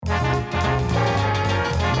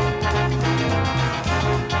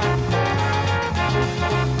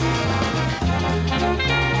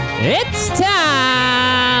It's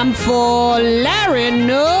time for Larry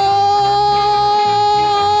Knows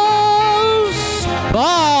Sports.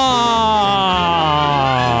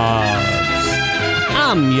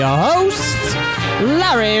 I'm your host,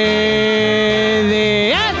 Larry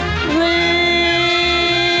the Athlete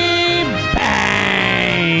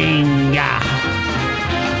Bang.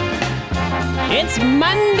 It's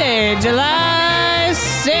Monday, July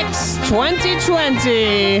 6,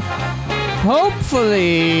 2020.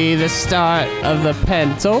 Hopefully the start of the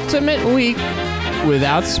penultimate week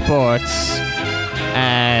without sports,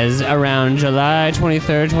 as around July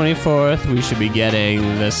 23rd, 24th, we should be getting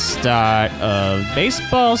the start of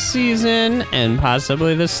baseball season and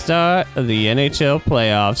possibly the start of the NHL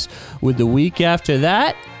playoffs, with the week after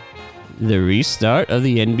that, the restart of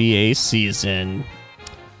the NBA season.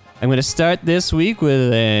 I'm going to start this week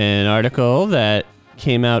with an article that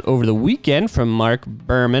came out over the weekend from Mark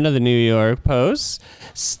Berman of the New York Post,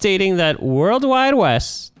 stating that World Wide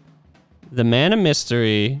Wes, the man of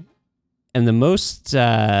mystery, and the most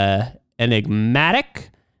enigmatic,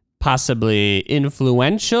 possibly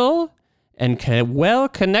influential, and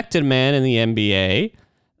well-connected man in the NBA.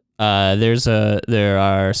 There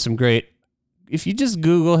are some great. If you just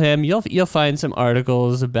Google him, you'll find some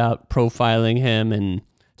articles about profiling him and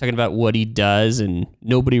talking about what he does, and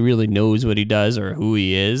nobody really knows what he does or who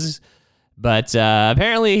he is. But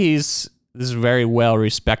apparently he's this very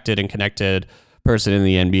well-respected and connected person in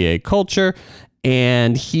the NBA culture,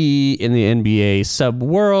 and he, in the NBA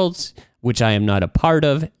subworld, which I am not a part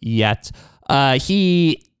of yet,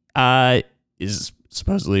 he is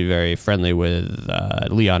supposedly very friendly with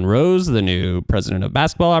Leon Rose, the new president of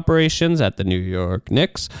basketball operations at the New York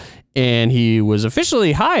Knicks. And he was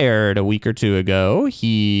officially hired a week or two ago.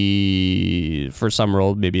 For some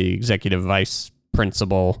role, maybe executive vice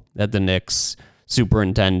principal at the Knicks,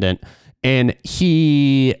 superintendent. And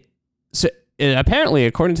apparently,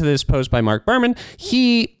 according to this post by Mark Berman,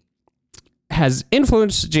 he has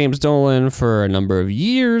influenced James Dolan for a number of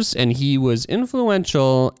years, and he was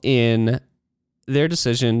influential in their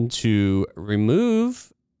decision to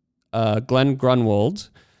remove Glenn Grunwald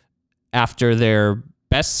after their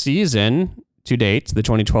best season to date, the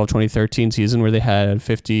 2012-2013 season, where they had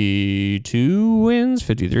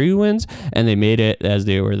 53 wins, and they made it as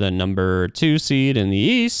they were the number 2 seed in the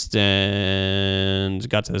East and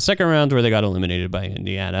got to the second round where they got eliminated by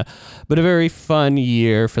Indiana. But a very fun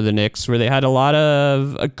year for the Knicks, where they had a lot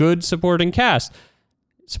of a good supporting cast.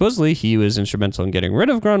 Supposedly, he was instrumental in getting rid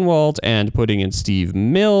of Grunwald and putting in Steve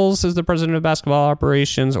Mills as the president of basketball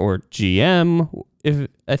operations, or GM, if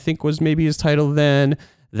I think was maybe his title then.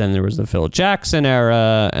 Then there was the Phil Jackson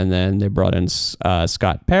era, and then they brought in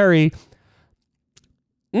Scott Perry.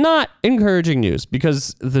 Not encouraging news,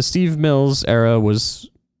 because the Steve Mills era was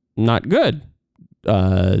not good.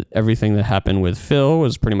 Everything that happened with Phil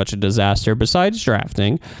was pretty much a disaster besides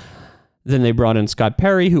drafting. Then they brought in Scott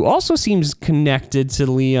Perry, who also seems connected to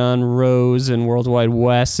Leon Rose and World Wide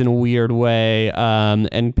Wes in a weird way.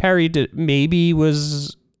 And Perry maybe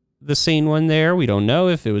was the sane one there. We don't know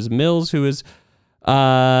if it was Mills who was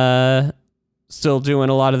still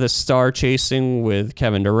doing a lot of the star chasing with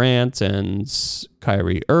Kevin Durant and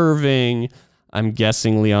Kyrie Irving. I'm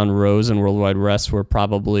guessing Leon Rose and World Wide Wes were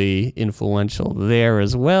probably influential there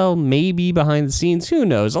as well. Maybe behind the scenes. Who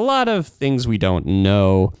knows? A lot of things we don't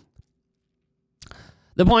know.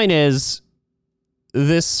 The point is,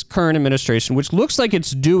 this current administration, which looks like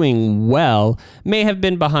it's doing well, may have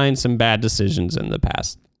been behind some bad decisions in the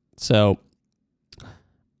past. So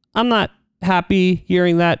I'm not happy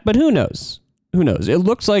hearing that, but who knows? Who knows? It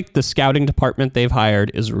looks like the scouting department they've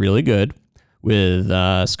hired is really good, with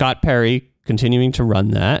Scott Perry continuing to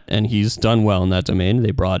run that, and he's done well in that domain.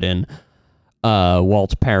 They brought in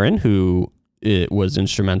Walt Perrin, who was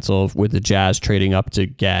instrumental with the Jazz trading up to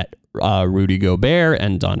get Rudy Gobert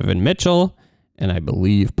and Donovan Mitchell, and I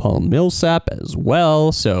believe Paul Millsap as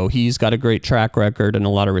well. So he's got a great track record and a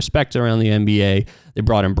lot of respect around the NBA. They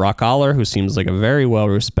brought in Brock Aller, who seems like a very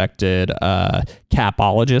well-respected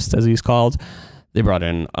capologist, as he's called. They brought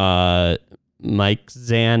in Mike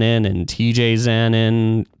Zanin and TJ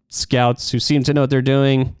Zanin, scouts who seem to know what they're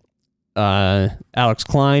doing. Alex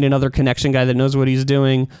Klein, another connection guy that knows what he's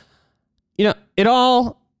doing. You know, it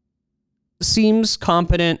all seems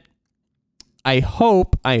competent. I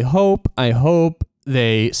hope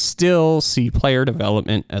they still see player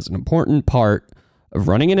development as an important part of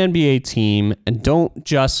running an NBA team and don't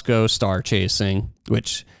just go star chasing,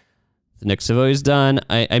 which the Knicks have always done.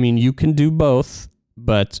 I mean, you can do both,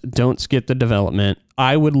 but don't skip the development.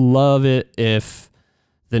 I would love it if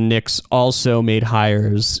the Knicks also made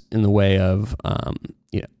hires in the way of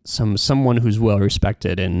someone who's well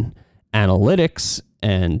respected in analytics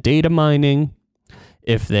and data mining,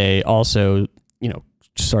 if they also,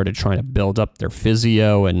 started trying to build up their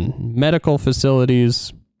physio and medical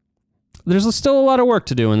facilities, there's still a lot of work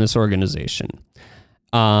to do in this organization.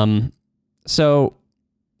 So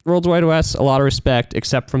World Wide Wes, a lot of respect,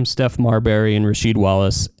 except from Steph Marbury and Rasheed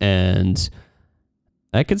Wallace. And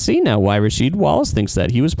I can see now why Rasheed Wallace thinks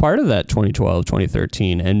that. He was part of that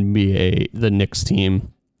 2012-2013 NBA, the Knicks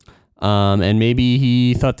team. And maybe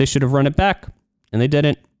he thought they should have run it back, and they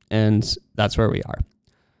didn't. And that's where we are.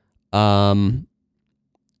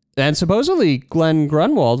 And supposedly Glenn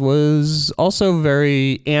Grunwald was also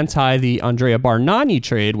very anti the Andrea Bargnani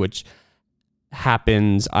trade, which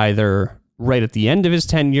happens either right at the end of his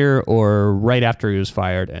tenure or right after he was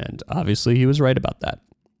fired. And obviously he was right about that.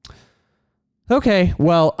 Okay,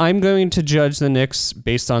 well, I'm going to judge the Knicks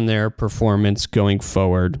based on their performance going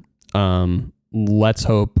forward. Let's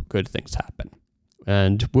hope good things happen.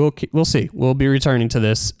 And we'll see. We'll be returning to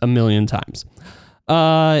this a million times.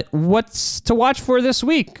 What's to watch for this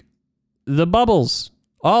week? The bubbles.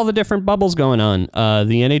 All the different bubbles going on.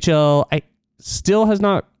 The NHL still has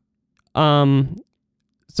not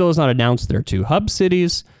announced their 2 hub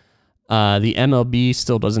cities. The MLB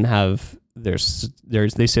still doesn't have they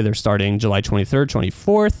say they're starting July 23rd,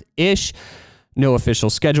 24th-ish. No official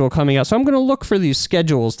schedule coming out. So I'm going to look for these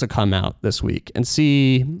schedules to come out this week and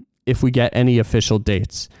see if we get any official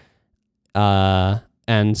dates. And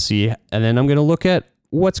then I'm going to look at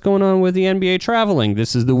what's going on with the NBA traveling.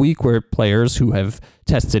 This is the week where players who have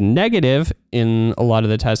tested negative in a lot of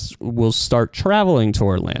the tests will start traveling to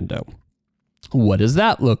Orlando. What does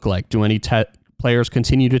that look like? Do any players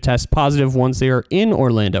continue to test positive once they are in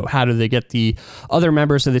Orlando? How do they get the other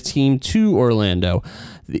members of the team to Orlando?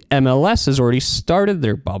 The MLS has already started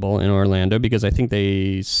their bubble in Orlando because I think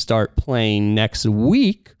they start playing next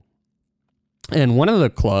week. And one of the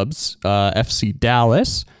clubs, FC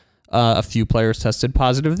Dallas, a few players tested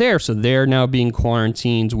positive there. So they're now being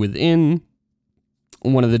quarantined within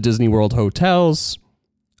one of the Disney World hotels.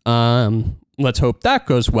 Let's hope that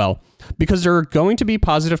goes well, because there are going to be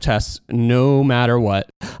positive tests no matter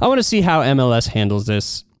what. I want to see how MLS handles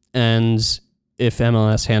this, and if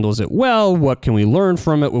MLS handles it well, what can we learn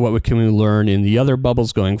from it? What can we learn in the other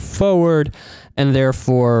bubbles going forward? And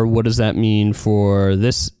therefore, what does that mean for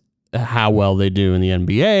this, how well they do in the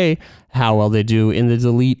NBA, how well they do in the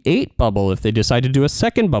Elite 8 bubble if they decide to do a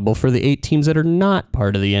second bubble for the 8 teams that are not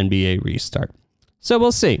part of the NBA restart. So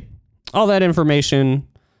we'll see. All that information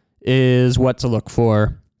is what to look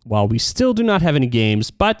for while we still do not have any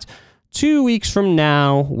games, but 2 weeks from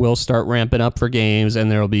now, we'll start ramping up for games,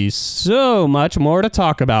 and there will be so much more to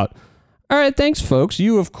talk about. All right, thanks, folks.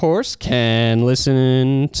 You, of course, can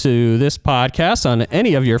listen to this podcast on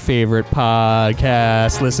any of your favorite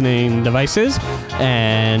podcast listening devices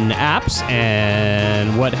and apps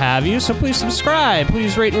and what have you. So please subscribe,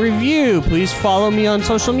 please rate and review, please follow me on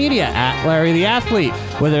social media at Larry the Athlete,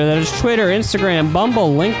 whether that is Twitter, Instagram,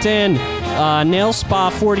 Bumble, LinkedIn,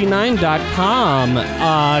 nailspa49.com.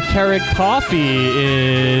 Keurig Coffee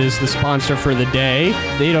is the sponsor for the day.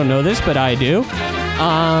 They don't know this, but I do.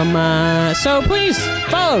 So please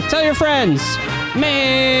follow, tell your friends.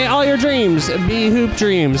 May all your dreams be hoop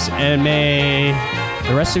dreams, and may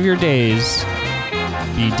the rest of your days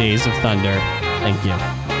be days of thunder. Thank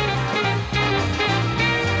you.